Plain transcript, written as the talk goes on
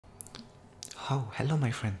Oh, hello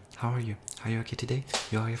my friend. How are you? Are you okay today?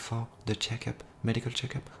 You are here for the checkup, medical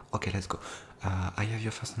checkup? Okay, let's go. I have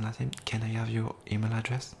your first and last name. Can I have your email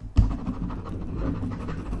address?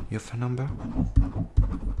 Your phone number?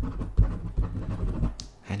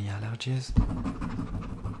 Any allergies?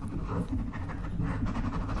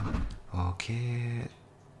 Okay.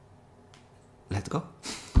 Let's go.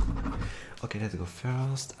 Okay, let's go.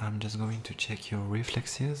 First, I'm just going to check your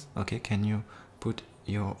reflexes. Okay, can you put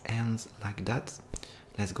your hands like that?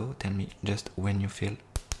 Let's go. Tell me just when you feel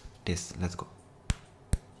this. Let's go.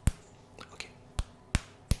 Okay.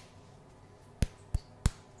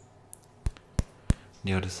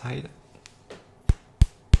 The other side.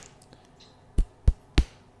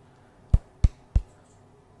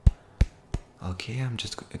 Okay,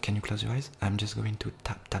 can you close your eyes? I'm just going to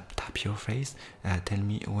tap your face. Tell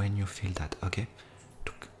me when you feel that, okay?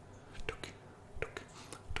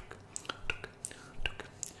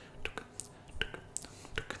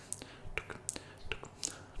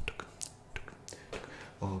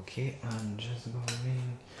 Okay, I'm just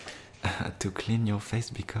going to clean your face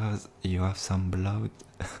because you have some blood.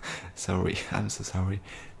 Sorry, I'm so sorry.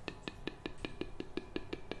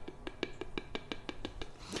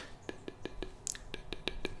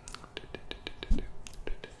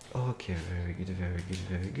 Okay, very good, very good,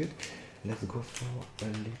 very good. Let's go for a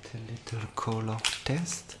little color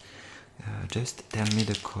test. Just tell me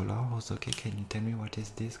the colors, okay? Can you tell me what is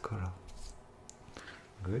this color?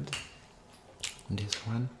 Good. This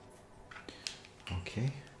one.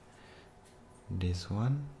 Okay. This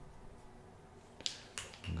one.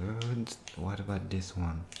 Good. What about this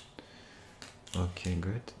one? Okay,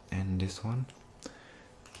 good. And this one?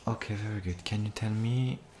 Okay, very good. Can you tell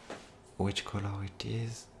me which color it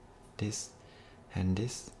is? This and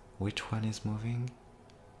this? Which one is moving?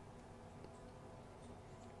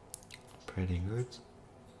 Pretty good.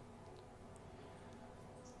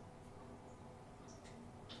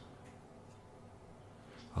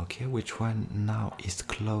 Okay, which one now is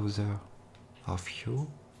closer of you?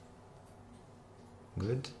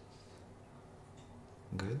 Good.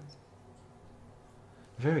 Good.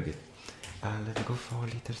 Very good. Let's go for a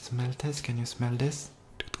little smell test. Can you smell this?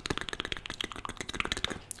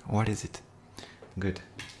 What is it? Good.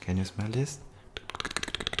 Can you smell this?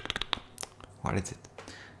 What is it?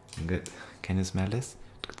 Good. Can you smell this?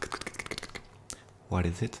 What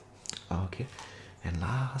is it? Okay. And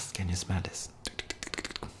last, can you smell this?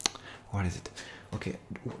 What is it? Okay,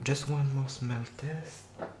 just one more smell test.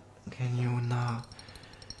 Can you now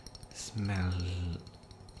smell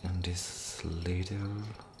this little?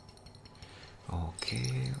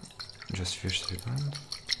 Okay, just few seconds.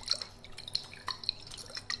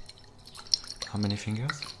 How many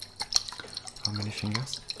fingers? How many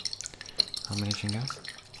fingers? How many fingers?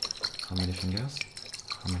 How many fingers?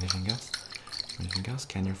 How many fingers? How many fingers?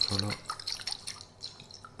 Can you follow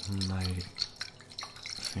my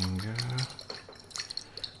finger?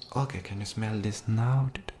 Okay, can you smell this now?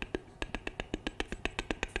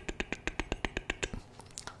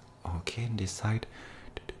 Okay, this side.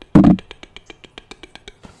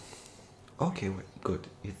 Okay, wait, good.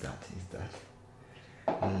 Is that?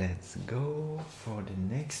 Let's go for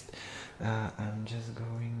the next. I'm just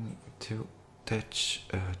going to touch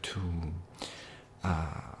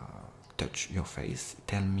touch your face.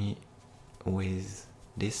 Tell me with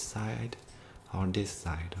this side or this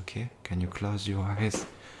side, okay? Can you close your eyes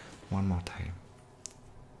one more time?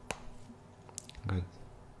 Good.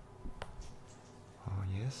 Oh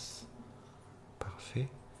yes. Parfait.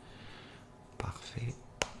 Parfait.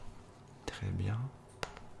 Très bien.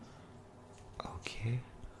 Okay.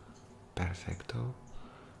 Perfecto.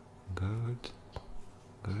 Good.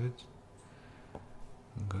 Good.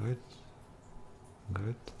 Good.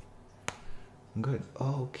 Good. Good.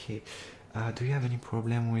 Okay. Do you have any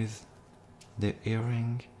problem with the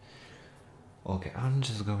earring? Okay, I'm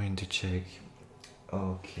just going to check.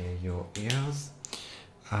 Okay, your ears.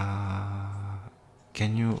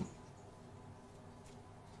 Can you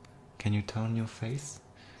turn your face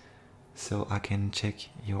so I can check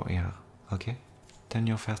your ear? Okay, turn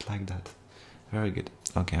your face like that. Very good.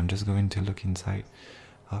 Okay, I'm just going to look inside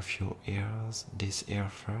of your ears. This ear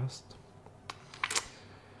first.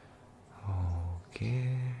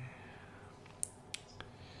 Okay.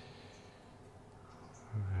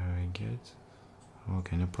 Very good.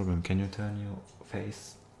 Okay, no problem. Can you turn your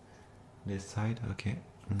face this side? Okay,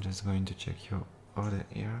 I'm just going to check your other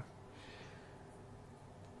ear.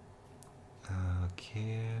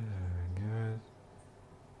 Okay, very good.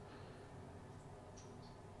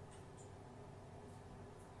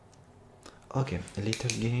 Okay, a little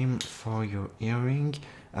game for your earring.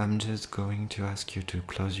 I'm just going to ask you to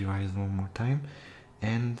close your eyes one more time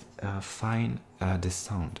and find the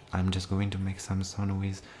sound. I'm just going to make some sound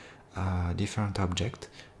with different object.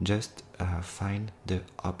 Just find the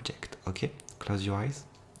object. Okay, close your eyes.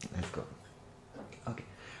 Let's go. Okay,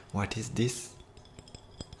 what is this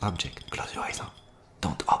object? Close your eyes, huh?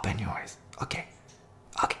 Don't open your eyes. Okay,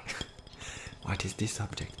 okay. What is this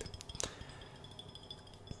object?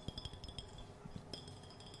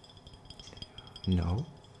 No.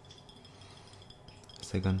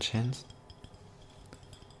 Second chance.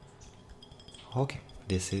 Okay,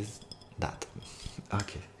 this is that.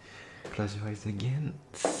 Okay, close your eyes again.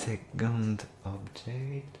 Second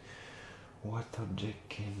object. What object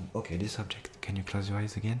can... Okay, this object. Can you close your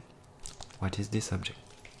eyes again? What is this object?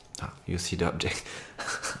 Ah, you see the object.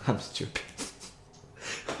 I'm stupid.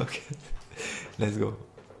 Okay, let's go.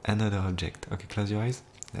 Another object. Okay, close your eyes.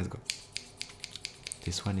 Let's go.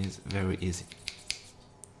 This one is very easy.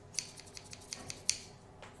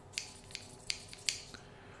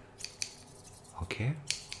 Okay.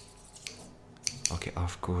 Okay,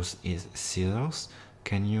 of course, is scissors.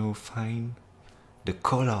 Can you find the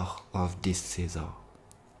color of this scissor?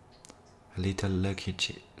 A little lucky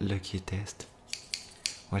test.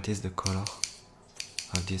 What is the color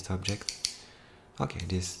of this object? Okay,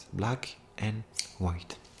 this black and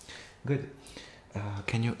white. Good.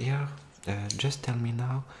 Can you hear? Just tell me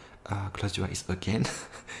now. Close your eyes again.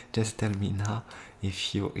 Just tell me now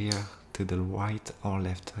if you hear to the right or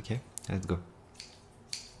left. Okay, let's go.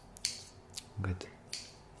 Good.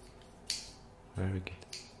 Very good.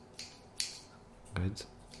 Good.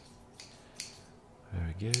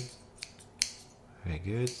 Very good. Very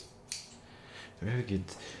good. Very good.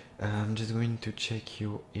 I'm just going to check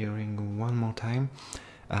your hearing one more time.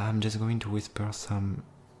 I'm just going to whisper some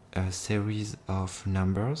series of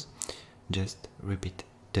numbers. Just repeat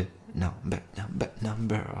the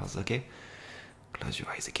numbers, okay? Close your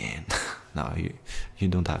eyes again. No, you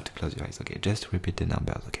don't have to close your eyes, okay? Just repeat the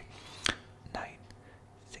numbers, okay? 9,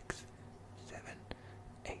 6, 7,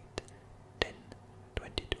 8, 10,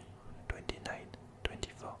 22, 29,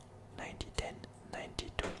 24, 90, 10,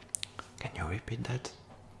 92. Can you repeat that?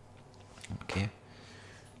 Okay.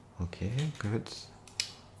 Okay, good.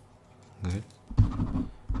 Good.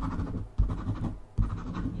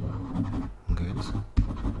 Good.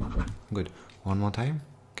 Good. One more time.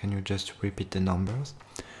 Can you just repeat the numbers?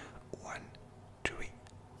 1, 3,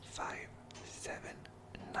 5, 7,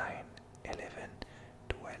 9, 11,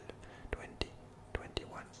 12, 20,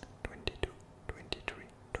 21, 22, 23,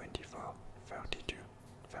 24, 32,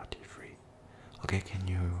 33. Okay, can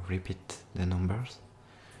you repeat the numbers?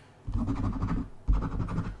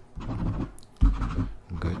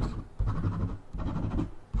 Good.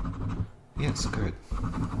 Yes, good.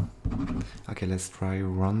 Okay, let's try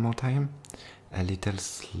one more time. A little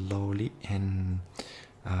slowly and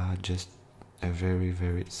just a very,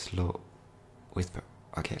 very slow whisper.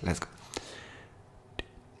 Okay, let's go.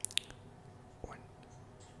 1,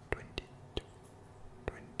 22,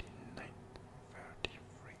 29,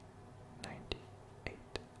 33, 98,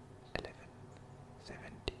 11,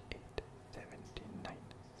 78, 79,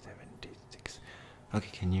 76. Okay,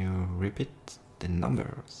 can you repeat the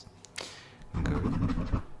numbers? Good.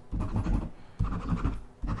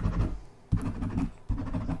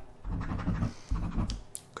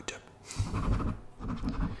 Good job.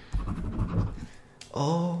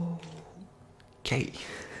 Okay,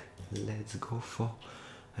 let's go for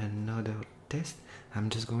another test. I'm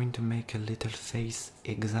just going to make a little face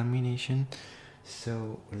examination.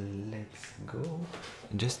 So let's go.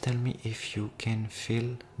 Just tell me if you can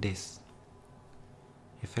feel this.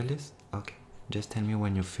 You feel this? Okay. Just tell me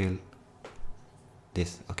when you feel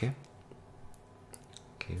this, okay?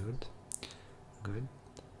 Okay, good. Good.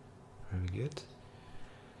 Very good.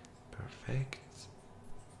 Perfect.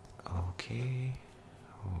 Okay.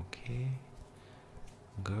 Okay.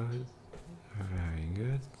 Good. Very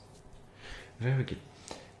good. Very good.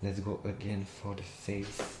 Let's go again for the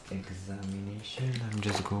face examination. I'm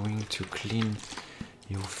just going to clean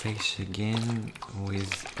your face again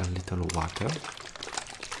with a little water.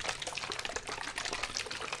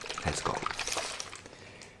 Let's go.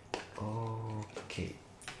 Okay,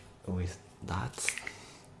 with that,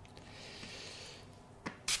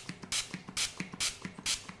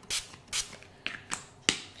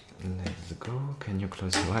 let's go. Can you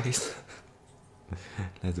close your eyes?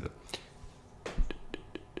 Let's go.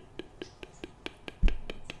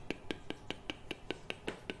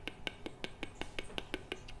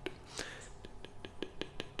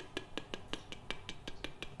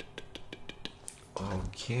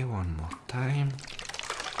 Okay, one more time.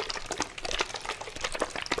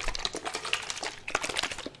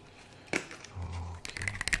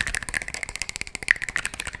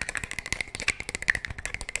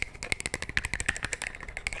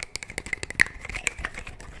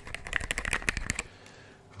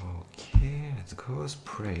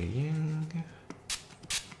 spraying.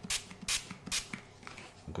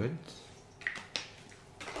 Good.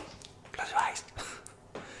 Close your eyes.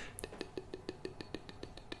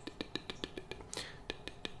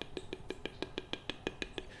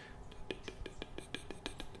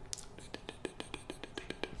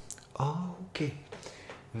 Okay,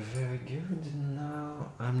 very good.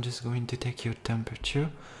 Now I'm just going to take your temperature.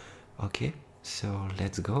 Okay, so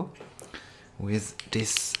let's go with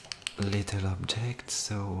this little object.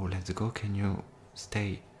 So let's go. Can you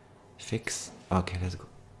stay fixed? Okay, let's go.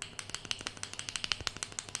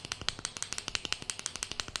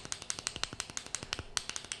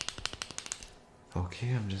 Okay,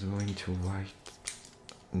 I'm just going to write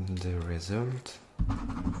the result.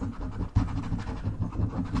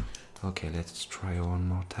 Okay, let's try one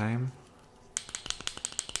more time.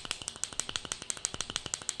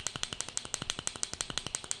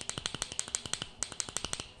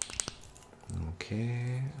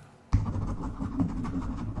 Okay.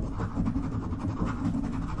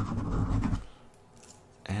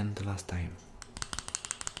 And the last time.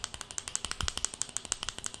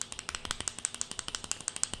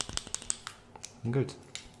 Good.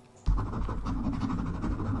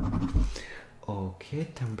 Okay,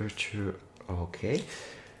 temperature. Okay,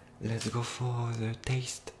 let's go for the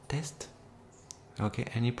taste test. Okay,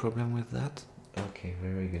 any problem with that? Okay,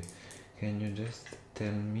 very good. Can you just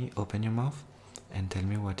tell me, open your mouth and tell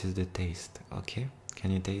me what is the taste? Okay,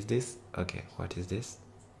 can you taste this? Okay, what is this?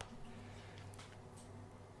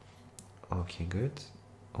 Okay, good.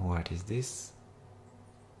 What is this?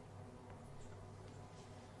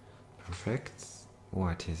 Perfect.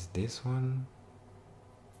 What is this one?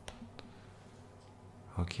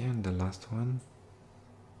 Okay, and the last one.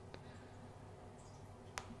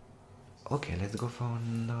 Okay, let's go for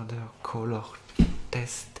another color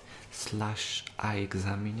test slash eye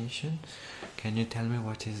examination. Can you tell me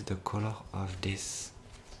what is the color of this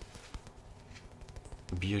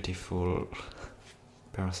beautiful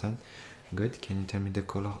person? Good. Can you tell me the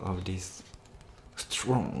color of this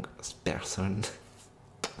strong person?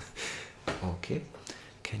 Okay.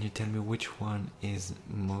 Can you tell me which one is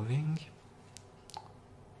moving?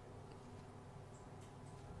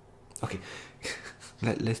 Okay,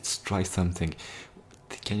 let's try something.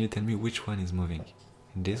 Can you tell me which one is moving?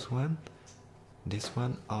 This one,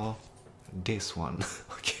 or this one?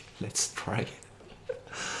 Okay, let's try.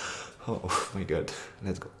 Oh my god,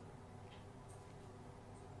 let's go.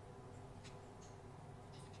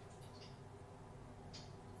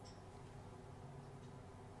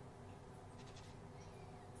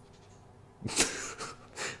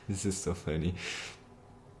 This is so funny.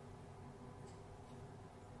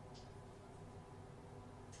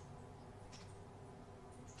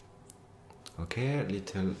 Okay,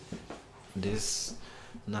 little this.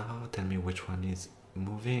 Now tell me which one is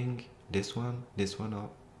moving. This one, or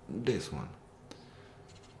this one?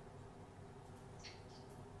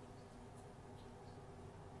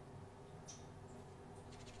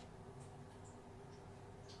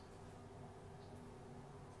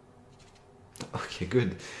 Okay,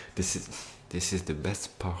 good. This is the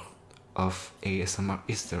best part of ASMR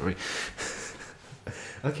history.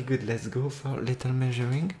 Okay, good. Let's go for little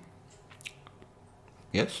measuring.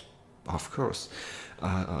 Yes, of course.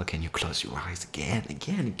 Can you close your eyes again?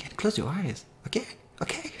 Close your eyes. Okay.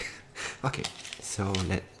 Okay. So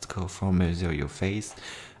let's go for measure your face.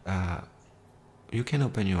 You can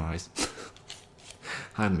open your eyes.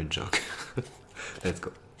 I'm a joke. Let's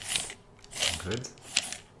go. Good.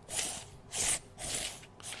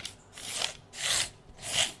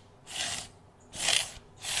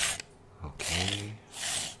 Okay.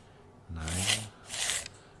 9,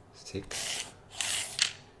 6,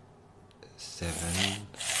 7,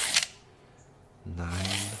 9,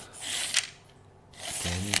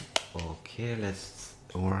 10. Okay, let's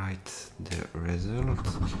write the result.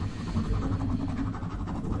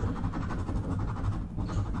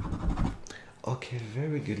 Okay,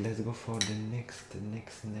 very good. Let's go for the next.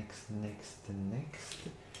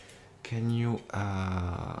 Can you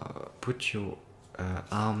put your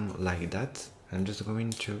arm like that? I'm just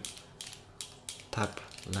going to tap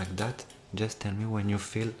like that. Just tell me when you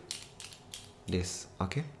feel this.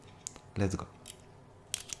 Okay, let's go.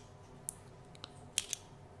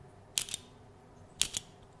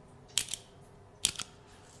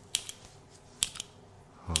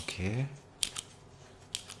 Okay.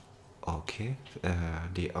 Okay,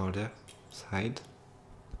 the other side.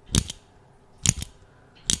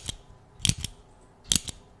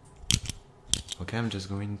 Okay, I'm just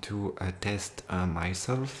going to test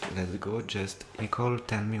myself. Let's go. Just Nicole,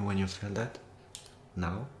 tell me when you feel that.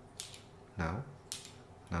 Now.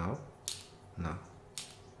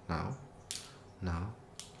 now, now,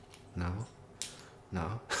 now,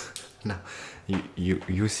 now. Now,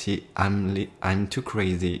 you see, I'm too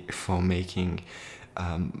crazy for making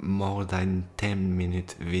more than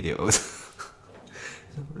 10-minute videos.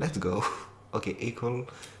 So let's go. Okay, equal.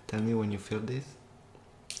 Tell me when you feel this.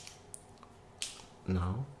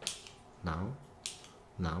 Now, now,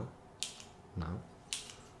 now, now,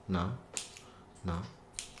 now, now,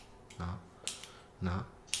 now, now.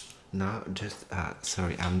 Now, just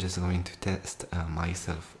sorry, I'm just going to test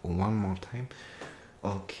myself one more time.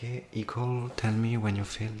 Okay, equal, tell me when you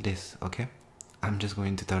feel this, okay? I'm just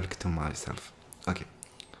going to talk to myself. Okay.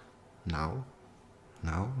 Now,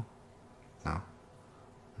 now, now,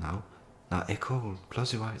 now, now, equal,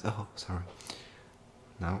 close your eyes. Oh, sorry.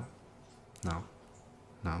 Now, now,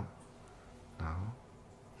 now, now,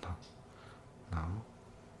 now, now,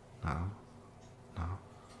 now, now,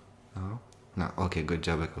 now. No, okay, good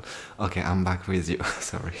job, equal. Okay, I'm back with you.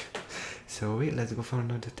 Sorry. So wait, let's go for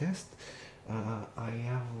another test. I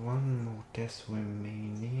have one more test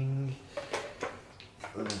remaining.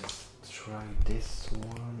 Let's try this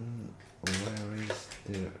one. Where is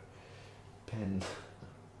the pen?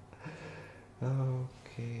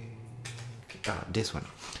 Okay. This one.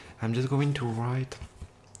 I'm just going to write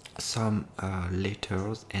some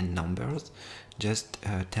letters and numbers. Just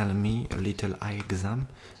tell me a little eye exam.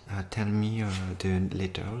 Tell me the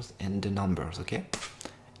letters and the numbers, okay?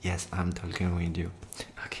 Yes, I'm talking with you.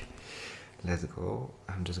 Okay, let's go.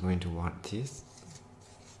 I'm just going to write this.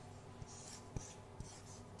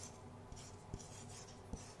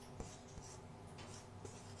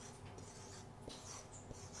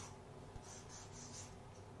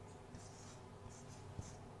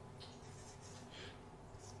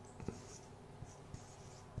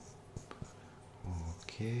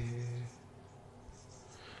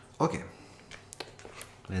 Okay,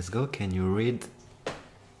 let's go. Can you read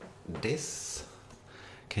this?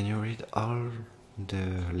 Can you read all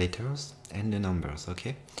the letters and the numbers?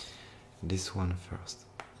 Okay, this one first.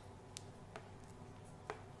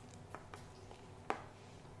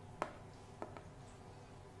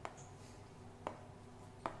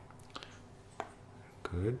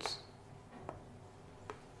 Good.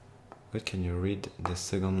 Good. Can you read the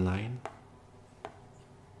second line?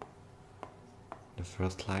 The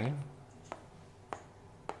first line,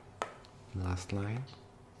 last line.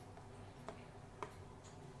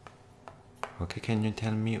 Okay, can you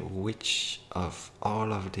tell me which of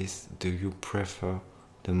all of this do you prefer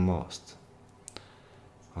the most?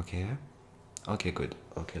 Okay, okay, good.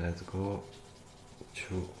 Okay, let's go.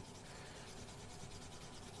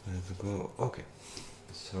 Okay,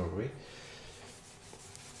 sorry.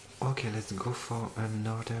 Okay, let's go for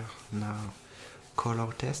another now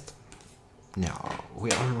color test. No,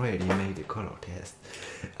 we already made a color test.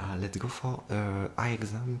 Let's go for eye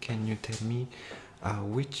exam. Can you tell me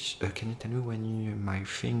can you tell me when my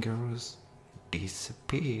fingers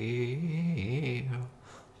disappear?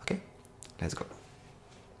 Okay, let's go.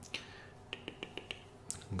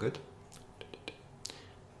 Good.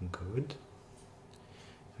 Good.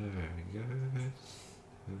 Very good.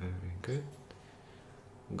 Very good.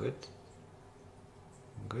 Good.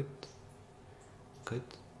 Good. Good.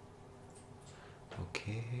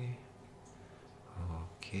 Okay.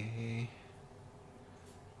 Okay.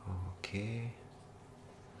 Okay.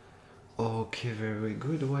 Okay, very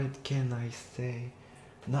good. What can I say?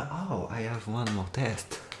 Now, oh, I have one more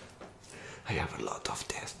test. I have a lot of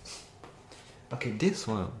tests. Okay, this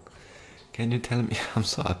one. Can you tell me? I'm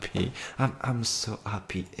so happy. I'm so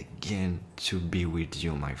happy again to be with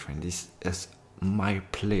you, my friend. This is my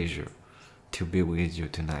pleasure to be with you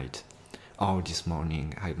tonight or this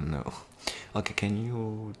morning. I don't know. Okay, can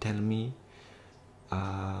you tell me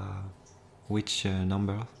which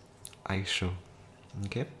number I show?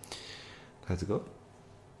 Okay, let's go.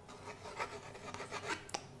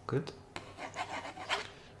 Good.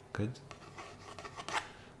 Good.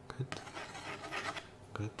 Good.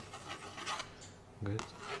 Good. Good.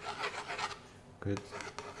 Good.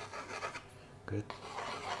 Good.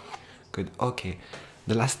 Good. Okay,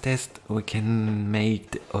 the last test we can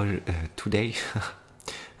make today.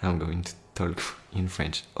 I'm going to talk in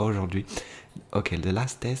French. Aujourd'hui. Okay, the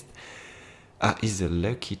last test is the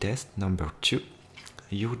lucky test number 2.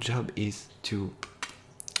 Your job is to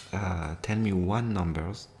tell me one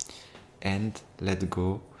numbers and let's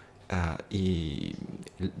go. The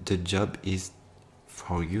job is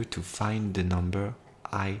for you to find the number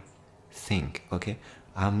I think. Okay,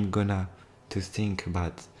 I'm gonna to think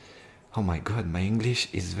about. Oh my god, my English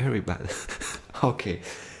is very bad. Okay,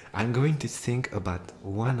 I'm going to think about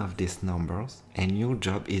one of these numbers and your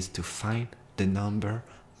job is to find the number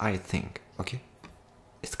I think. Okay,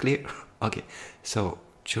 It's clear? Okay, so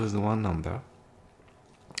choose one number.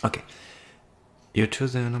 Okay, you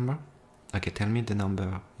choose the number. Okay, tell me the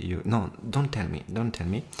number you... No, don't tell me, don't tell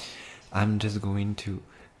me. I'm just going to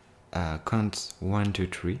count 1, 2,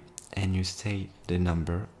 3, and you say the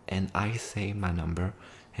number, and I say my number,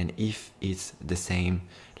 and if it's the same,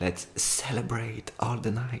 let's celebrate all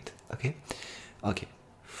the night, okay? Okay,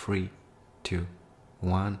 3, 2,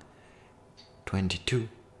 1, 22.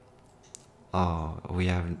 Oh, we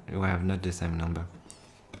have not the same number.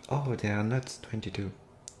 Oh, they are not 22.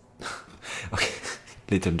 Okay,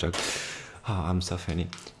 little joke. Oh, I'm so funny.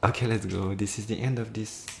 Okay, let's go. This is the end of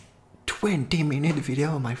this 20-minute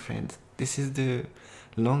video, my friends. This is the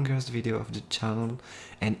longest video of the channel,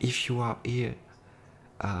 and if you are here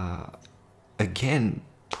again,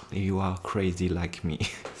 you are crazy like me.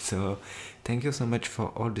 So thank you so much for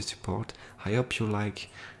all the support. I hope you like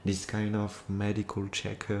this kind of medical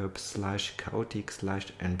checkup slash chaotic slash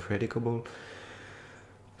unpredictable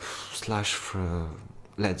slash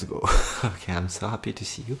let's go. Okay, I'm so happy to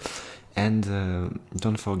see you, and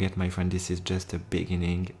don't forget, my friend, this is just a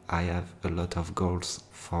beginning. I have a lot of goals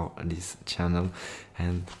for this channel,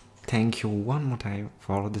 and thank you one more time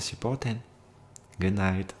for all the support, and good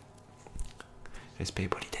night.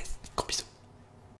 Respect politesse.